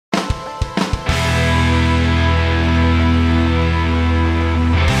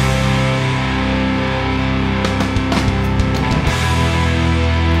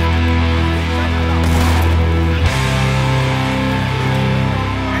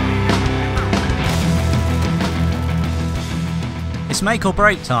was make or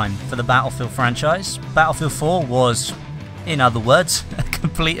break time for the Battlefield franchise. Battlefield 4 was, in other words, a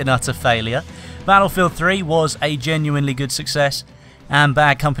complete and utter failure. Battlefield 3 was a genuinely good success, and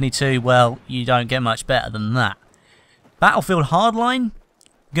Bad Company 2, well, you don't get much better than that. Battlefield Hardline,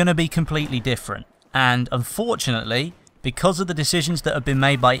 gonna be completely different, and unfortunately, because of the decisions that have been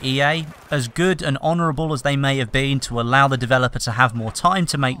made by EA, as good and honourable as they may have been to allow the developer to have more time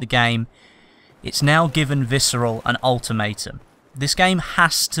to make the game, it's now given Visceral an ultimatum. This game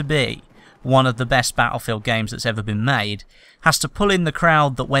has to be one of the best Battlefield games that's ever been made, has to pull in the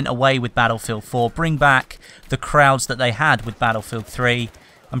crowd that went away with Battlefield 4, bring back the crowds that they had with Battlefield 3,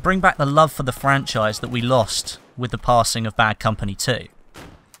 and bring back the love for the franchise that we lost with the passing of Bad Company 2.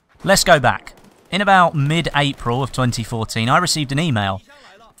 Let's go back. In about mid-April of 2014, I received an email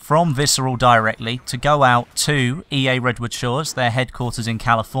from Visceral directly to go out to EA Redwood Shores, their headquarters in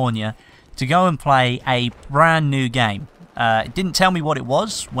California, to go and play a brand new game. It didn't tell me what it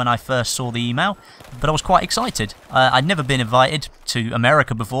was when I first saw the email, but I was quite excited. I'd never been invited to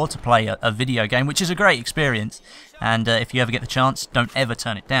America before to play a video game, which is a great experience, and if you ever get the chance, don't ever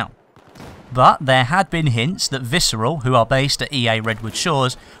turn it down. But there had been hints that Visceral, who are based at EA Redwood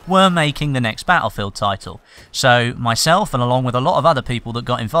Shores, were making the next Battlefield title. So myself, and along with a lot of other people that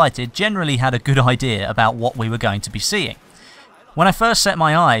got invited, generally had a good idea about what we were going to be seeing. When I first set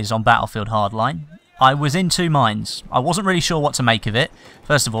my eyes on Battlefield Hardline, I was in two minds. I wasn't really sure what to make of it.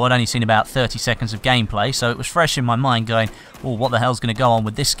 First of all, I'd only seen about 30 seconds of gameplay, so it was fresh in my mind going, oh, what the hell's going to go on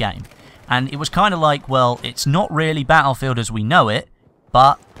with this game? And it was kind of like, well, it's not really Battlefield as we know it,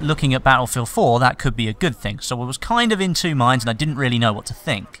 but looking at Battlefield 4, that could be a good thing. So I was kind of in two minds and I didn't really know what to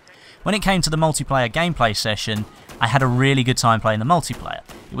think. When it came to the multiplayer gameplay session, I had a really good time playing the multiplayer.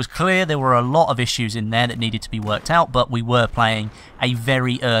 It was clear there were a lot of issues in there that needed to be worked out, but we were playing a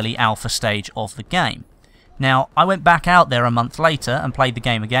very early alpha stage of the game. Now, I went back out there a month later and played the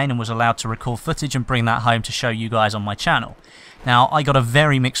game again and was allowed to record footage and bring that home to show you guys on my channel. Now, I got a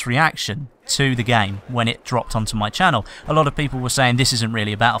very mixed reaction to the game when it dropped onto my channel. A lot of people were saying this isn't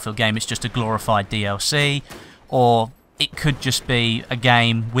really a Battlefield game, it's just a glorified DLC, or it could just be a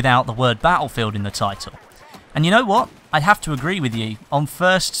game without the word Battlefield in the title. And you know what? I'd have to agree with you. On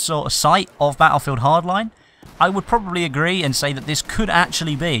first sort of sight of Battlefield Hardline, I would probably agree and say that this could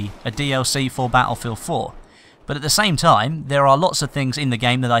actually be a DLC for Battlefield 4. But at the same time, there are lots of things in the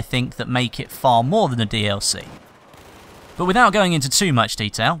game that I think that make it far more than a DLC. But without going into too much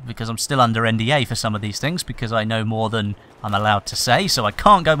detail, because I'm still under NDA for some of these things, because I know more than I'm allowed to say, so I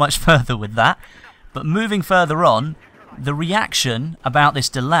can't go much further with that. But moving further on, the reaction about this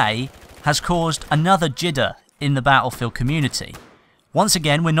delay has caused another jidder in the Battlefield community. Once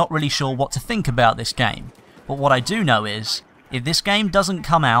again, we're not really sure what to think about this game. But what I do know is, if this game doesn't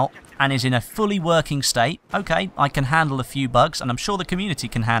come out and is in a fully working state, okay, I can handle a few bugs, and I'm sure the community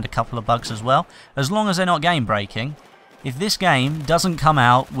can handle a couple of bugs as well, as long as they're not game breaking. If this game doesn't come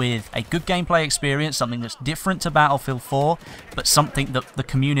out with a good gameplay experience, something that's different to Battlefield 4, but something that the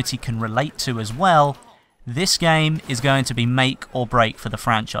community can relate to as well, this game is going to be make or break for the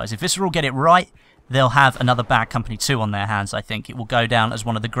franchise. If Visceral get it right, they'll have another Bad Company 2 on their hands, I think. It will go down as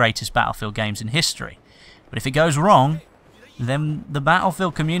one of the greatest Battlefield games in history. But if it goes wrong, then the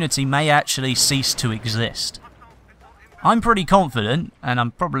Battlefield community may actually cease to exist. I'm pretty confident, and I'm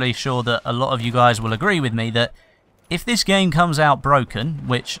probably sure that a lot of you guys will agree with me, that if this game comes out broken,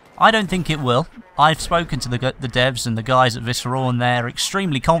 which I don't think it will, I've spoken to the devs and the guys at Visceral and they're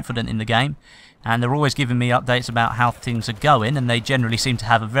extremely confident in the game, and they're always giving me updates about how things are going, and they generally seem to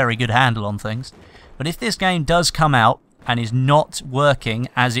have a very good handle on things. But if this game does come out and is not working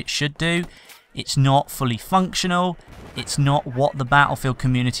as it should do, it's not fully functional, it's not what the Battlefield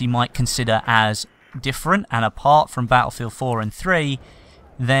community might consider as different and apart from Battlefield 4 and 3,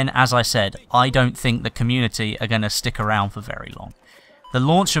 then, as I said, I don't think the community are going to stick around for very long. The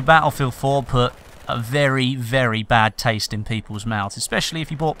launch of Battlefield 4 put a very, very bad taste in people's mouths, especially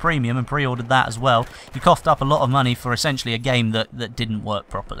if you bought Premium and pre-ordered that as well. You coughed up a lot of money for essentially a game that didn't work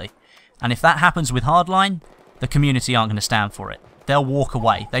properly. And if that happens with Hardline, the community aren't going to stand for it. They'll walk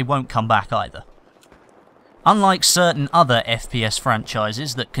away. They won't come back either. Unlike certain other FPS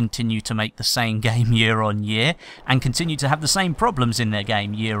franchises that continue to make the same game year on year, and continue to have the same problems in their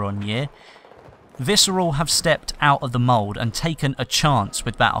game year on year, Visceral have stepped out of the mould and taken a chance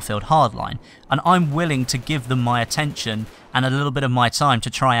with Battlefield Hardline, and I'm willing to give them my attention and a little bit of my time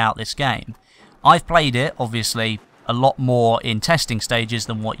to try out this game. I've played it, obviously, a lot more in testing stages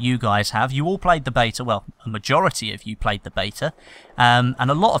than what you guys have. You all played the beta, well, a majority of you played the beta, and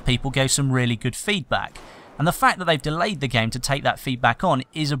a lot of people gave some really good feedback. And the fact that they've delayed the game to take that feedback on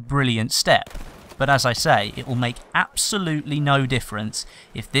is a brilliant step. but as I say, it will make absolutely no difference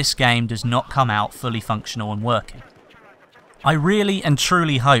if this game does not come out fully functional and working. I really and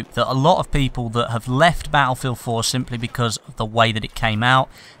truly hope that a lot of people that have left Battlefield 4 simply because of the way that it came out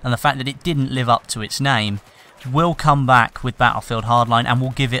and the fact that it didn't live up to its name will come back with Battlefield Hardline and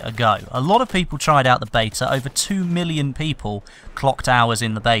will give it a go. A lot of people tried out the beta. Over 2 million people clocked hours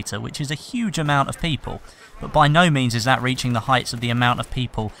in the beta, which is a huge amount of people. But by no means is that reaching the heights of the amount of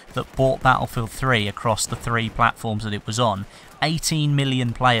people that bought Battlefield 3 across the 3 platforms that it was on. 18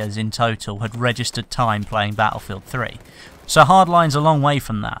 million players in total had registered time playing Battlefield 3. So Hardline's a long way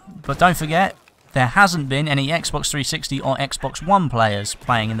from that. But don't forget, there hasn't been any Xbox 360 or Xbox One players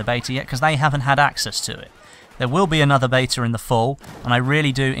playing in the beta yet because they haven't had access to it. There will be another beta in the fall, and I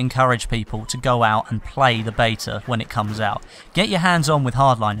really do encourage people to go out and play the beta when it comes out. Get your hands on with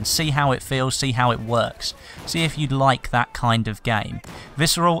Hardline and see how it feels, see how it works. See if you'd like that kind of game.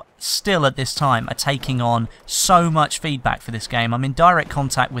 Visceral still at this time are taking on so much feedback for this game. I'm in direct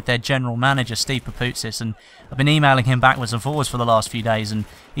contact with their general manager, Steve Papoutsis, and I've been emailing him backwards and forwards for the last few days, and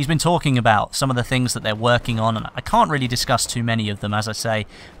he's been talking about some of the things that they're working on, and I can't really discuss too many of them. As I say,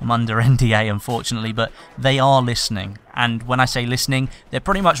 I'm under NDA unfortunately, but they are listening. And when I say listening, they're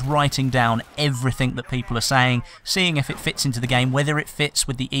pretty much writing down everything that people are saying, seeing if it fits into the game, whether it fits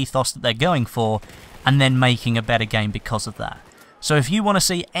with the ethos that they're going for, and then making a better game because of that. So if you want to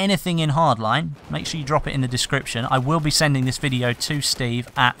see anything in Hardline, make sure you drop it in the description. I will be sending this video to Steve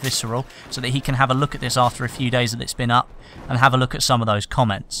at Visceral so that he can have a look at this after a few days that it's been up and have a look at some of those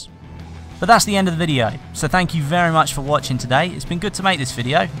comments. But that's the end of the video, so thank you very much for watching today. It's been good to make this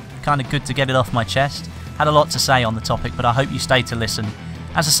video, kind of good to get it off my chest. Had a lot to say on the topic, but I hope you stayed to listen.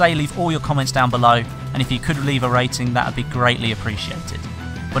 As I say, leave all your comments down below, and if you could leave a rating, that would be greatly appreciated.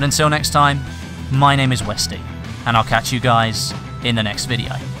 But until next time, my name is Westy, and I'll catch you guys in the next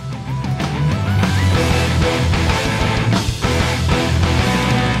video.